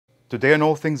Today on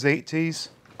All Things 80s,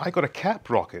 I got a cap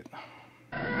rocket.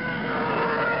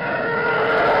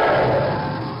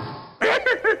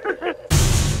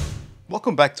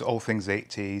 Welcome back to All Things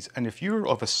 80s, and if you're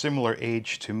of a similar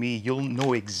age to me, you'll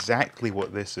know exactly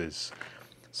what this is.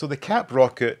 So the cap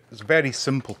rocket is a very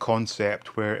simple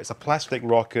concept where it's a plastic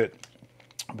rocket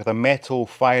with a metal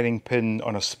firing pin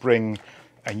on a spring,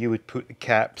 and you would put the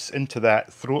caps into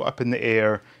that, throw it up in the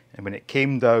air, and when it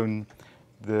came down,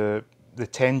 the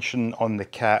tension on the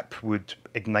cap would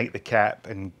ignite the cap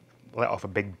and let off a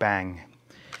big bang.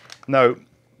 Now,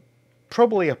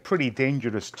 probably a pretty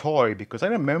dangerous toy, because I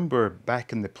remember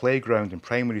back in the playground in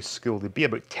primary school, there'd be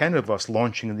about 10 of us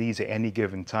launching these at any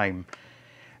given time.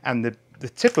 And the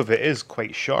tip of it is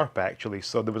quite sharp actually,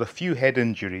 so there was a few head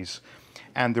injuries.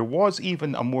 And there was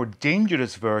even a more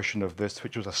dangerous version of this,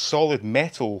 which was a solid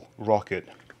metal rocket,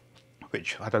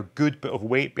 which had a good bit of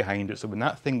weight behind it, so when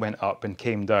that thing went up and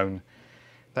came down,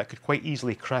 that could quite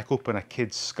easily crack open a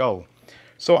kid's skull.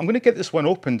 So I'm going to get this one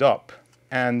opened up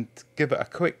and give it a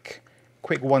quick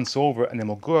once over, and then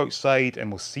we'll go outside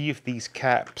and we'll see if these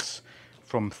caps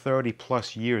from 30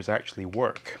 plus years actually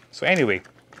work. So anyway,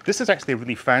 this is actually a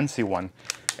really fancy one.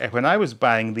 When I was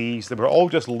buying these, they were all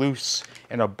just loose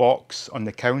in a box on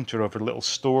the counter of a little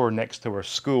store next to our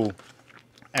school.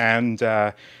 And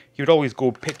you'd always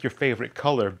go pick your favorite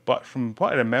color, but from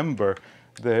what I remember,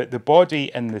 the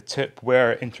body and the tip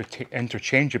were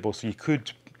interchangeable, so you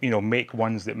could, make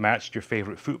ones that matched your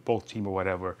favorite football team or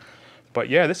whatever. But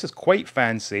yeah, this is quite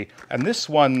fancy, and this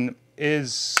one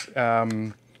is,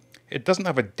 it doesn't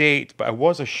have a date, but I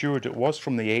was assured it was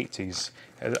from the 80s.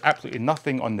 There's absolutely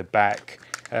nothing on the back.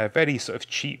 Very sort of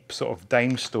cheap, sort of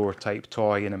dime store type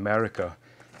toy in America.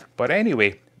 But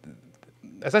anyway,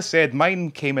 as I said, mine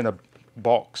came in a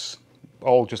box,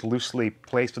 all just loosely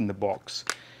placed in the box.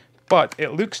 But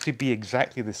it looks to be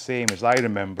exactly the same as I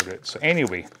remember it. So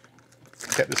anyway,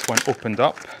 get this one opened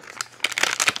up.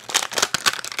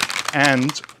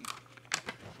 And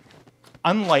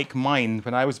unlike mine,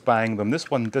 when I was buying them,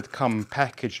 this one did come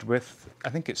packaged with, I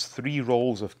think it's 3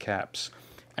 rolls of caps.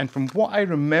 And from what I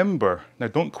remember, now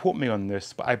don't quote me on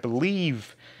this, but I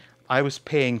believe I was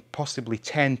paying possibly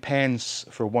 10 pence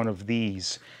for one of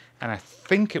these. And I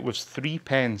think it was 3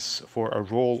 pence for a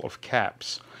roll of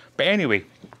caps. But anyway,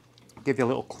 give you a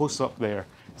little close-up there.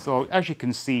 So as you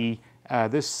can see,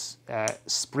 this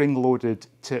spring-loaded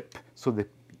tip, so the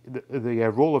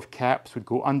roll of caps would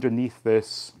go underneath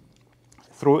this,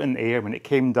 throw it in the air. When it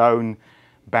came down,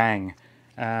 bang.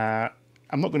 I'm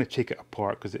not going to take it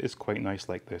apart because it is quite nice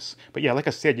like this. But yeah, like I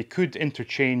said, you could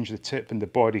interchange the tip and the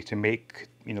body to make,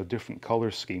 different color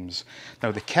schemes.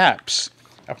 Now the caps,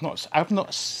 I've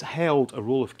not held a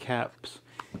roll of caps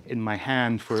in my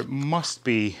hand for, it must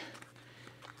be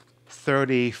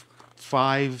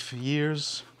 35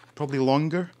 years, probably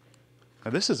longer.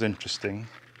 Now this is interesting.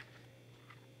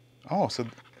 Oh, so,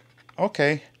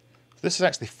 okay. This is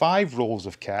actually 5 rolls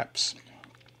of caps.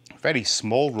 Very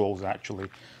small rolls, actually.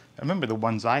 I remember the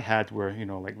ones I had were,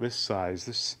 like this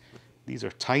size. These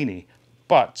are tiny.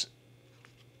 But,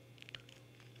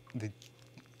 they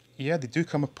do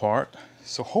come apart.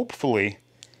 So hopefully,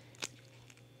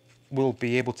 we'll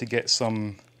be able to get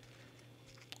some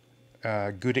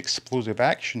good explosive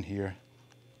action here.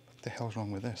 What the hell's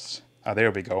wrong with this? Ah,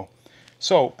 there we go.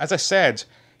 So, as I said,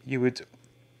 you would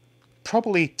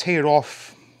probably tear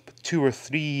off 2 or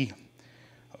 3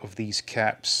 of these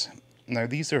caps. Now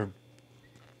these are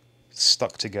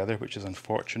stuck together, which is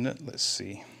unfortunate. Let's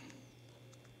see.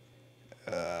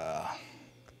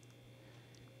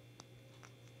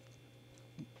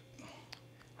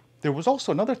 There was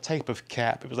also another type of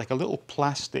cap. It was like a little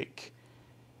plastic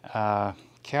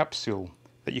capsule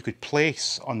that you could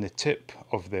place on the tip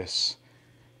of this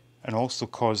and also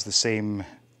cause the same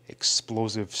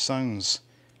explosive sounds.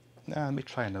 Now, let me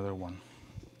try another one.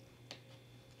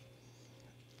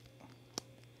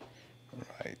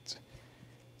 Right.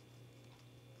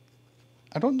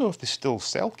 I don't know if they still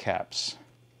sell caps,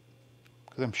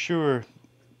 because I'm sure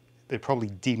they're probably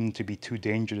deemed to be too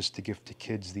dangerous to give to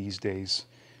kids these days.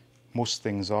 Most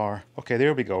things are. Okay,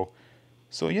 there we go.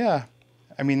 So yeah,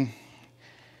 I mean,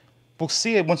 we'll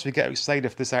see it once we get outside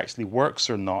if this actually works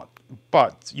or not.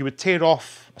 But you would tear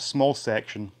off a small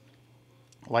section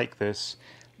like this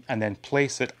and then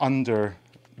place it under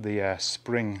the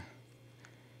spring,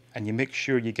 and you make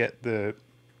sure you get the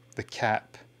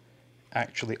cap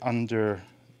actually under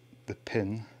the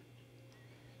pin.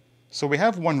 So we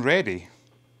have one ready.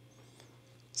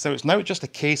 So it's now just a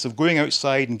case of going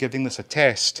outside and giving this a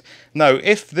test. Now,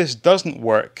 if this doesn't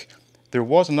work, there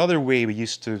was another way we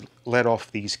used to let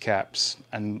off these caps,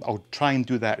 and I'll try and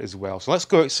do that as well. So let's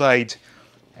go outside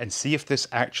and see if this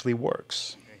actually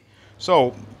works.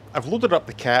 So I've loaded up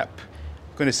the cap.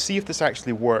 I'm going to see if this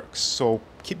actually works, so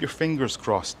keep your fingers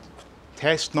crossed.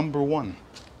 Test number 1.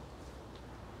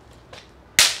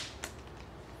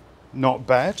 Not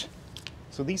bad.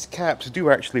 So these caps do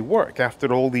actually work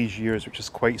after all these years, which is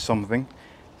quite something.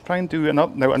 Try and do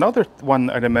another. Now another one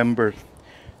I remember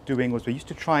doing was we used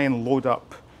to try and load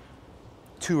up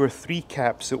 2 or 3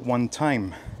 caps at one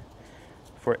time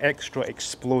for extra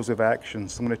explosive action.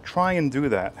 So I'm going to try and do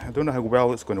that. I don't know how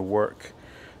well it's going to work,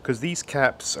 because these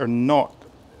caps are not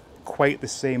quite the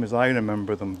same as I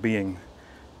remember them being.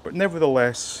 But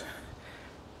nevertheless,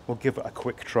 we'll give it a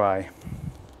quick try.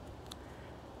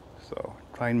 So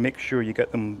try and make sure you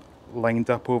get them lined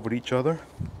up over each other.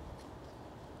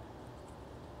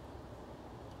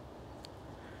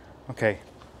 Okay.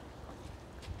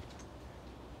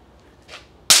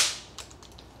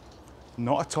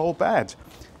 Not at all bad.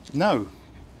 Now,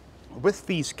 with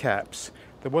these caps,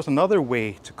 there was another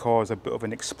way to cause a bit of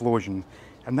an explosion,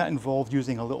 and that involved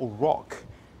using a little rock.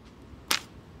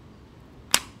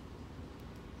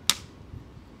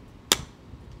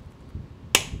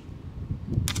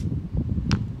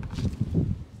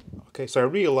 Okay, so I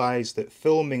realised that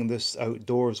filming this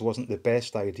outdoors wasn't the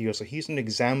best idea, so here's an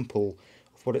example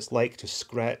of what it's like to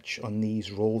scratch on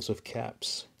these rolls of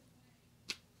caps.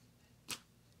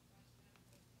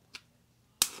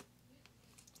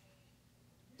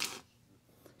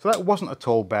 So that wasn't at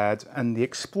all bad, and the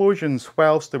explosions,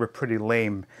 whilst they were pretty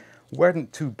lame,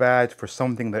 weren't too bad for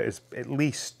something that is at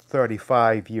least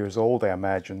 35 years old, I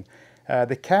imagine.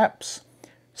 The caps,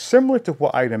 similar to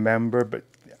what I remember, but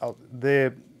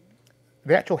the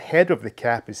actual head of the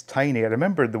cap is tiny. I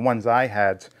remember the ones I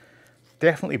had,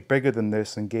 definitely bigger than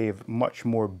this and gave much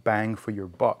more bang for your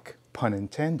buck, pun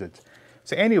intended.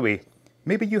 So anyway,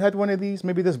 maybe you had one of these,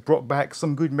 maybe this brought back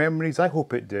some good memories, I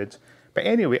hope it did. But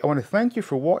anyway, I want to thank you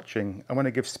for watching. I want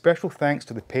to give special thanks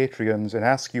to the Patreons and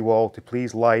ask you all to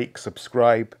please like,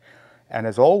 subscribe, and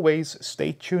as always,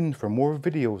 stay tuned for more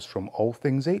videos from All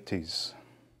Things 80s.